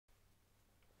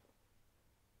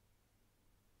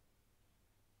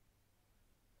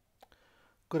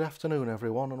Good afternoon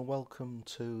everyone, and welcome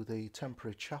to the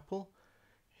temporary chapel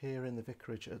here in the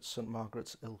vicarage at St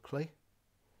Margaret's, Ilkley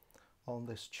on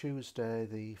this Tuesday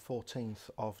the 14th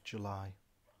of July.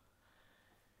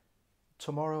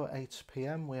 Tomorrow at 8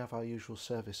 p.m. we have our usual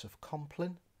service of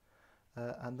Compline,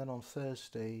 and then on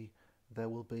Thursday there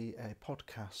will be a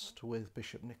podcast with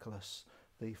Bishop Nicholas,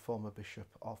 the former Bishop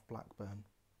of Blackburn.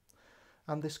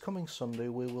 And this coming Sunday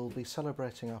we will be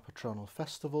celebrating our patronal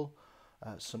festival,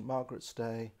 St Margaret's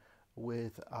Day,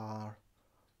 with our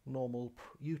normal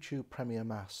YouTube premiere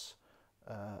mass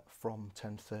from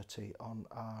 10:30 on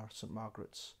our St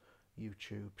Margaret's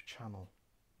YouTube channel.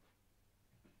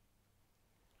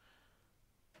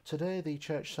 Today the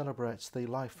church celebrates the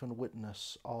life and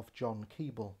witness of John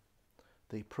Keble,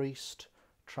 the priest,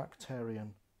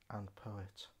 tractarian and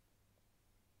poet.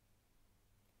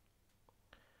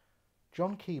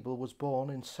 John Keble was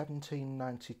born in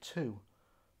 1792,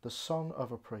 the son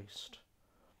of a priest,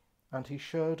 and he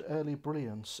showed early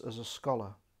brilliance as a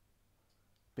scholar,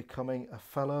 becoming a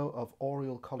Fellow of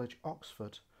Oriel College,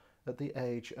 Oxford, at the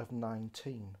age of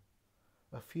 19,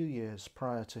 a few years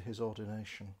prior to his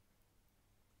ordination.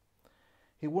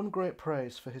 He won great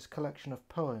praise for his collection of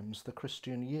poems, The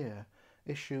Christian Year,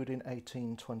 issued in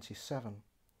 1827,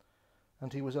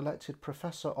 and he was elected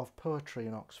Professor of Poetry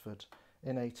in Oxford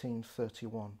in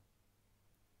 1831.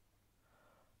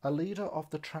 A leader of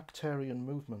the Tractarian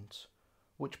movement,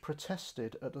 which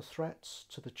protested at the threats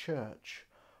to the Church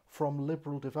from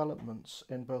liberal developments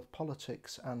in both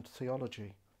politics and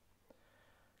theology,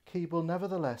 Keble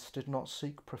nevertheless did not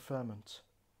seek preferment,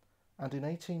 and in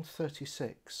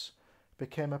 1836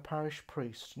 became a parish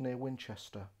priest near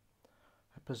Winchester,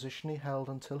 a position he held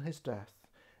until his death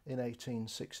in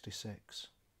 1866.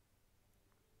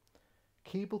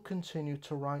 Keble continued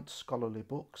to write scholarly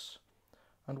books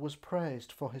and was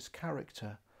praised for his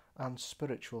character and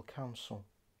spiritual counsel.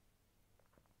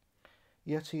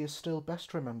 Yet he is still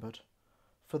best remembered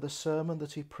for the sermon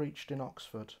that he preached in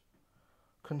Oxford,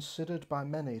 considered by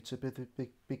many to be the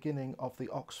beginning of the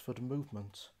Oxford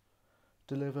movement,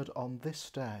 delivered on this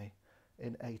day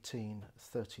in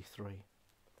 1833.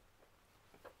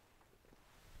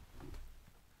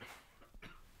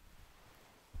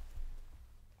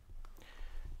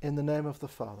 In the name of the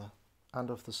Father, and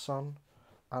of the Son,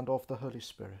 and of the Holy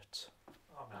Spirit.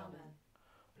 Amen.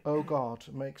 O God,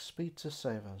 make speed to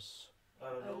save us. O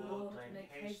Lord,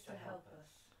 make haste to help us.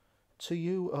 To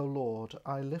you, O Lord,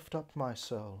 I lift up my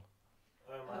soul.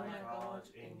 O my God,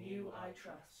 in you I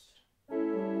trust.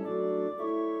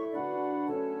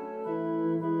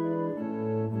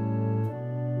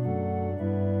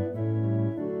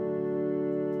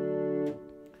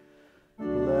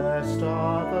 Blessed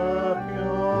are the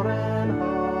pure in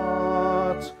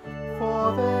heart,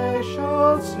 for they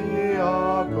shall see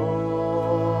our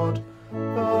God.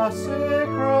 The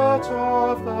secret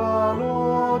of the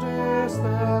Lord is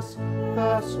this,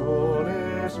 their soul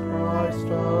is Christ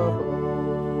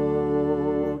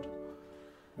abode.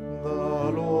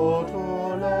 The Lord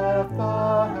who left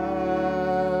the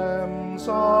heavens,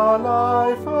 our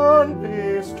life and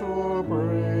peace to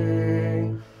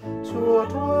bring, to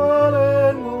dwell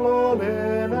in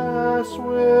lowliness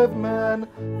with men,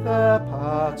 their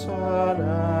pattern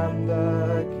and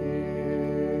their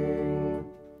king.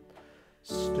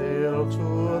 Still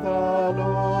to the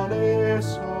lowly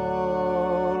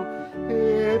soul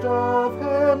he doth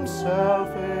himself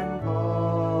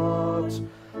impart,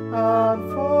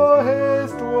 and for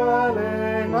his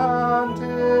dwelling and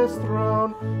his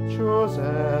throne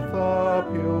chooseth the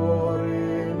pure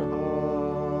in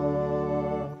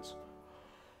heart.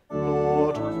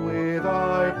 Lord, we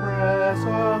thy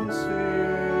presence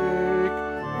seek,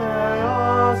 may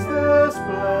us this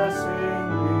blessing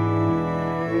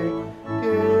be.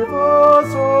 Give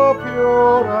us a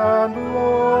pure and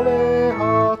lowly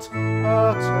heart, a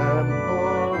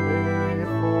temple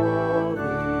before thee.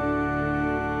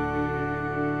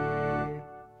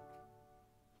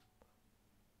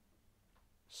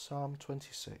 Psalm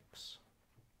 26.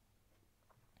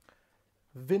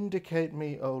 Vindicate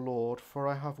me, O Lord, for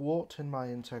I have walked in my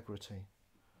integrity,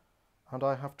 and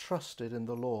I have trusted in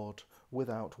the Lord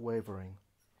without wavering.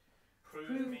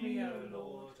 Prove me, O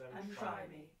Lord, and try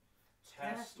me.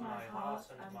 Test my heart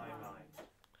and my mind.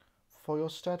 For your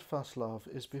steadfast love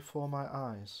is before my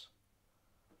eyes,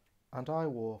 and I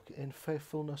walk in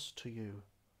faithfulness to you.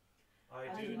 I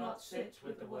do not sit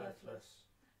with the worthless,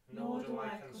 nor do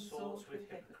I consort with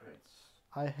hypocrites.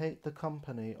 I hate the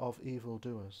company of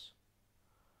evildoers,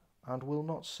 and will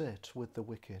not sit with the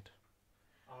wicked.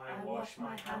 I wash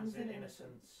my hands in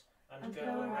innocence, and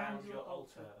go around your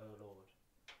altar, O Lord.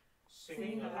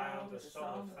 Sing aloud a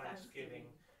song of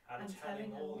thanksgiving and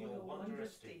telling all your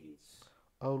wondrous deeds.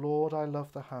 O Lord, I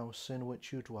love the house in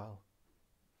which you dwell,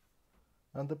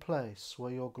 and the place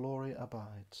where your glory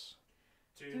abides.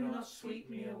 Do not sweep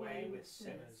me away with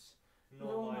sinners,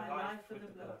 nor my life with the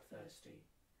bloodthirsty,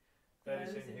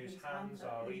 those in whose hands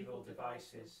are evil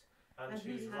devices, and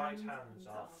whose right hands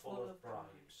are full of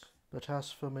bribes. But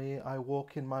as for me, I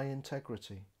walk in my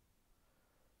integrity.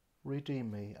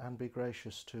 Redeem me and be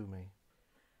gracious to me.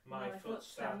 My foot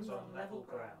stands on level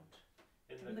ground.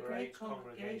 In the great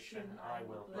congregation I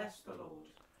will bless the Lord.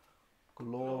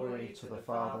 Glory to the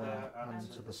Father,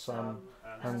 and to the Son,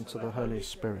 and to the Holy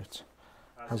Spirit,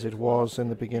 as it was in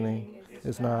the beginning,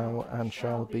 is now, and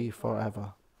shall be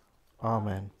forever.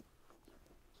 Amen.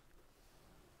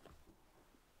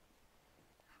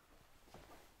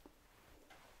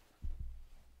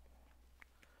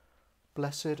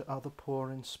 Blessed are the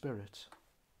poor in spirit,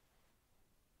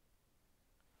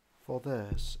 for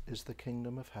theirs is the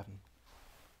kingdom of heaven.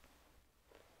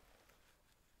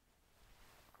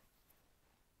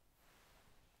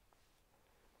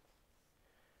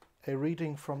 A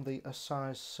reading from the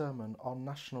Assize Sermon on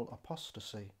National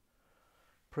Apostasy,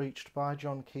 preached by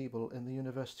John Keble in the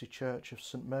University Church of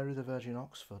St Mary the Virgin,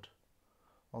 Oxford,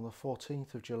 on the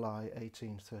 14th of July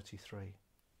 1833.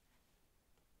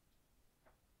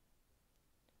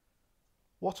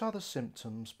 What are the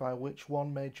symptoms by which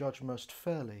one may judge most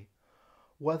fairly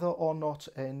whether or not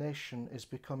a nation is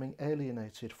becoming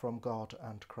alienated from God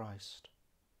and Christ?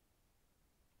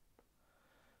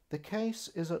 The case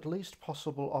is at least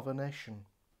possible of a nation,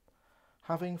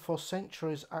 having for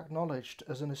centuries acknowledged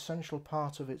as an essential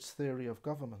part of its theory of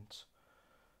government,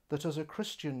 that as a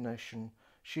Christian nation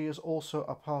she is also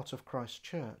a part of Christ's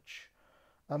Church,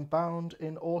 and bound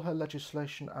in all her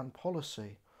legislation and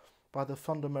policy by the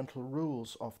fundamental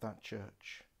rules of that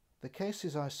Church. The case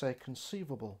is, I say,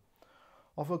 conceivable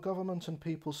of a government and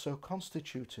people so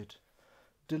constituted,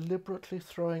 deliberately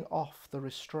throwing off the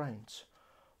restraint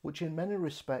which in many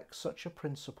respects such a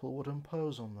principle would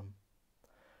impose on them,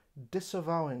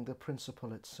 disavowing the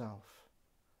principle itself,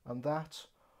 and that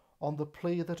on the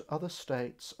plea that other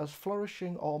states, as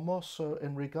flourishing or more so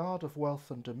in regard of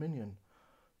wealth and dominion,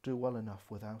 do well enough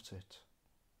without it.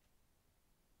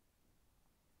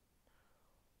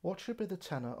 What should be the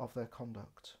tenor of their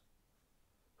conduct,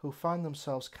 who find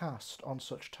themselves cast on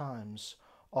such times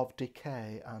of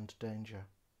decay and danger?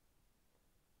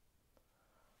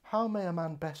 How may a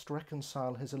man best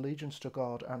reconcile his allegiance to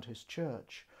God and his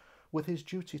Church with his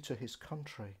duty to his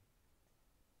country?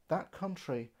 That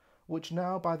country which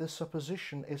now by the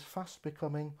supposition is fast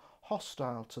becoming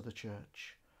hostile to the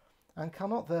Church, and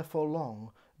cannot therefore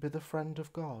long be the friend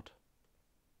of God.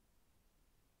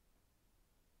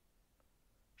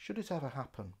 Should it ever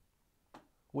happen,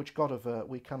 which God avert,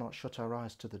 we cannot shut our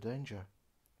eyes to the danger,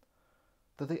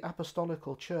 that the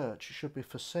Apostolical Church should be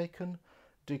forsaken,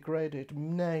 degraded,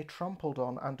 nay, trampled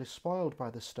on and despoiled by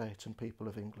the state and people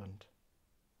of England,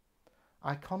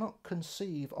 I cannot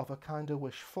conceive of a kinder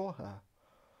wish for her,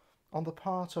 on the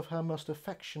part of her most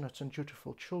affectionate and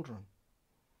dutiful children,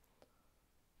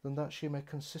 than that she may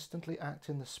consistently act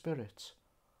in the spirit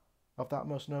of that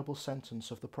most noble sentence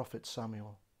of the prophet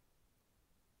Samuel.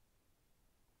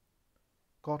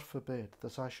 God forbid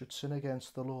that I should sin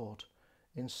against the Lord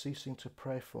in ceasing to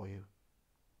pray for you,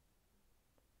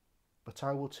 but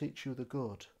I will teach you the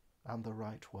good and the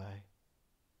right way.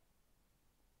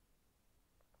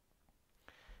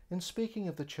 In speaking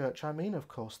of the Church, I mean, of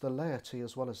course, the laity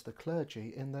as well as the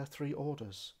clergy in their three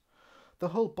orders, the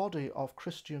whole body of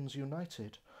Christians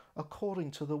united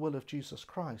according to the will of Jesus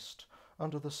Christ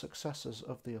under the successors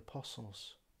of the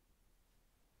apostles.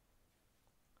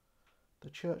 The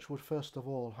Church would first of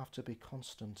all have to be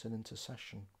constant in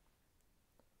intercession.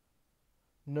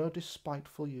 No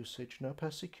despiteful usage, no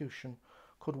persecution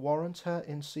could warrant her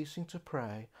in ceasing to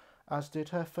pray, as did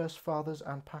her first fathers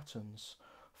and patterns,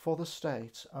 for the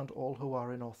state and all who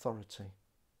are in authority.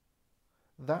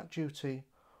 That duty,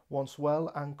 once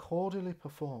well and cordially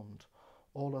performed,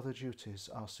 all other duties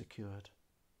are secured.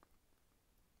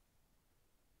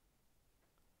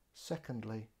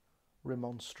 Secondly,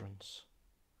 remonstrance.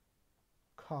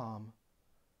 Calm,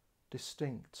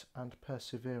 distinct and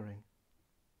persevering,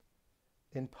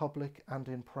 in public and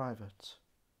in private,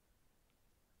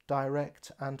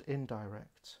 direct and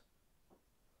indirect,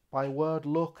 by word,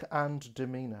 look and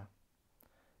demeanour,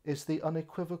 is the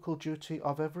unequivocal duty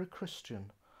of every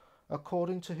Christian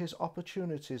according to his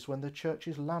opportunities when the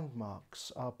Church's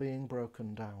landmarks are being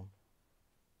broken down.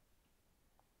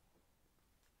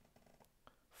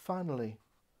 Finally,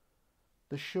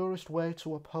 the surest way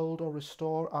to uphold or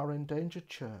restore our endangered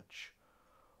Church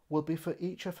will be for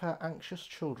each of her anxious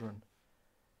children,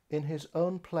 in his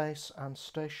own place and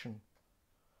station,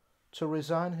 to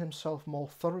resign himself more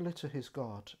thoroughly to his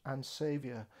God and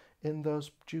Saviour in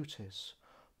those duties,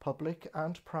 public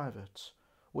and private,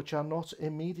 which are not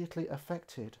immediately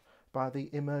affected by the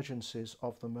emergencies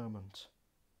of the moment.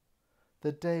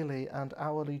 The daily and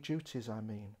hourly duties, I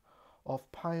mean,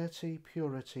 of piety,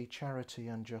 purity, charity,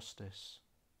 and justice.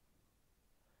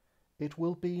 It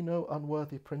will be no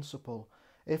unworthy principle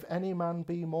if any man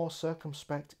be more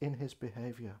circumspect in his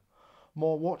behaviour,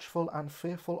 more watchful and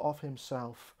fearful of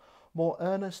himself, more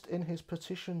earnest in his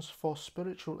petitions for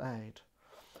spiritual aid,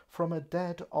 from a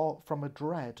dread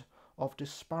of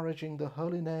disparaging the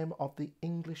holy name of the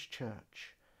English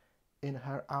Church in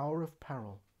her hour of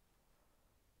peril,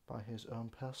 by his own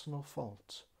personal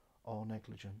fault or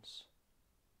negligence.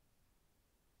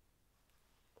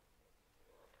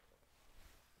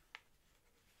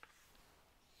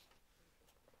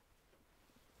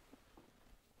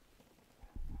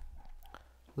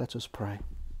 Let us pray.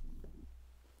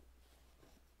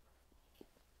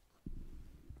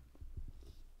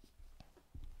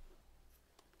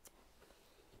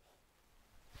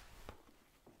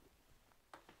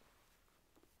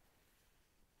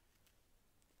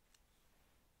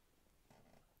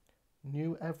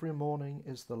 New every morning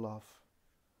is the love,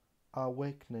 our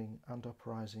wakening and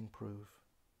uprising prove.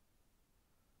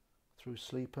 Through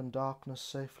sleep and darkness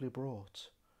safely brought,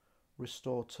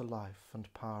 restored to life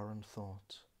and power and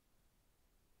thought.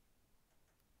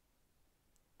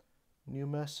 New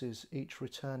mercies each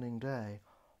returning day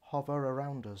hover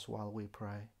around us while we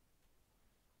pray.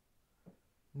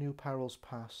 New perils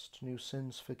past, new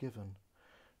sins forgiven,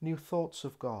 new thoughts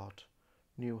of God,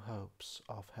 new hopes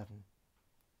of heaven.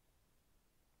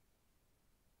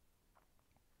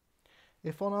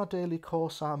 If on our daily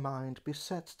course our mind be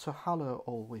set to hallow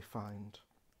all we find,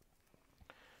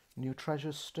 new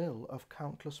treasures still of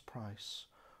countless price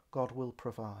God will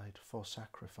provide for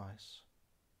sacrifice.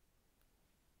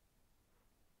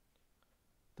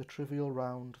 The trivial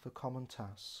round, the common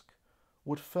task,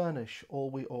 would furnish all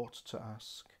we ought to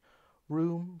ask,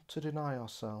 room to deny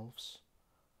ourselves,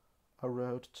 a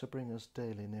road to bring us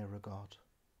daily nearer God.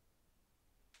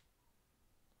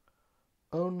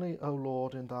 Only, O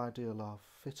Lord, in thy dear love,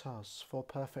 fit us for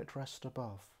perfect rest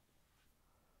above,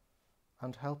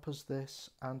 and help us this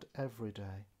and every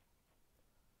day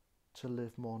to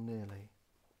live more nearly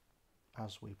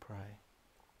as we pray.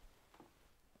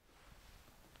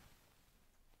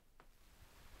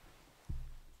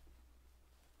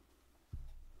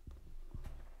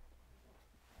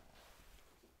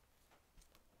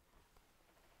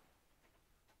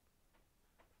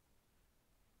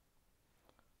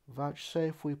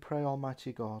 Vouchsafe, we pray,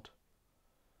 Almighty God,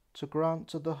 to grant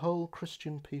to the whole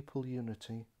Christian people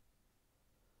unity,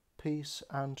 peace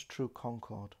and true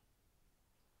concord,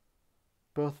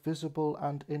 both visible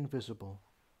and invisible,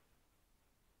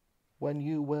 when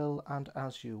you will and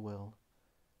as you will,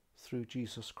 through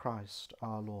Jesus Christ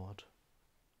our Lord.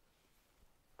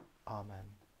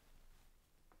 Amen.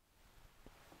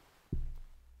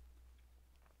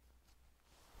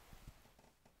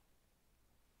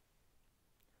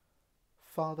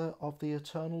 Father of the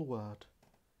eternal Word,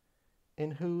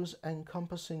 in whose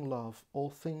encompassing love all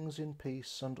things in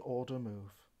peace and order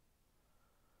move,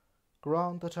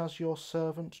 grant that as your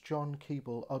servant John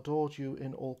Keble adored you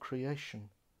in all creation,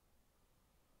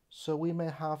 so we may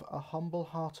have a humble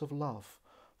heart of love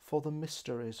for the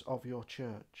mysteries of your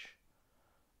church,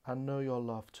 and know your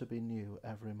love to be new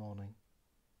every morning.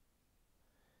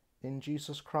 In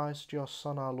Jesus Christ, your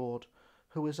Son, our Lord,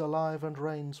 who is alive and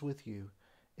reigns with you,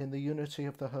 in the unity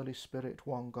of the Holy Spirit,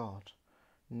 one God,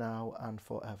 now and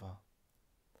forever.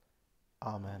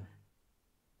 Amen.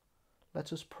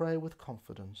 Let us pray with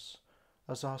confidence,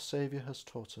 as our Saviour has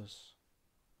taught us.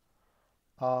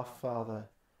 Our Father,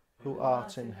 who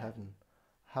art in heaven,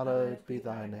 hallowed be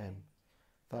thy name.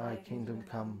 Thy kingdom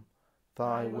come,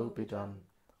 thy will be done,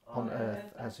 on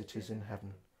earth as it is in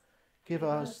heaven. Give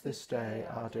us this day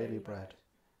our daily bread,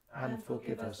 and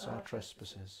forgive us our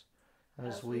trespasses,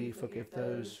 as we forgive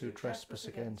those who trespass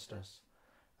against us.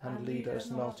 And lead us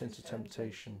not into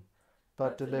temptation,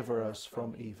 but deliver us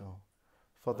from evil.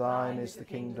 For thine is the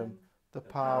kingdom, the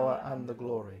power, and the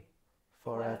glory,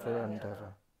 for ever and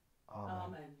ever.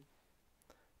 Amen.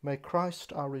 May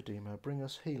Christ our Redeemer bring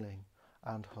us healing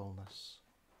and wholeness.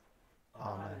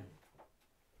 Amen.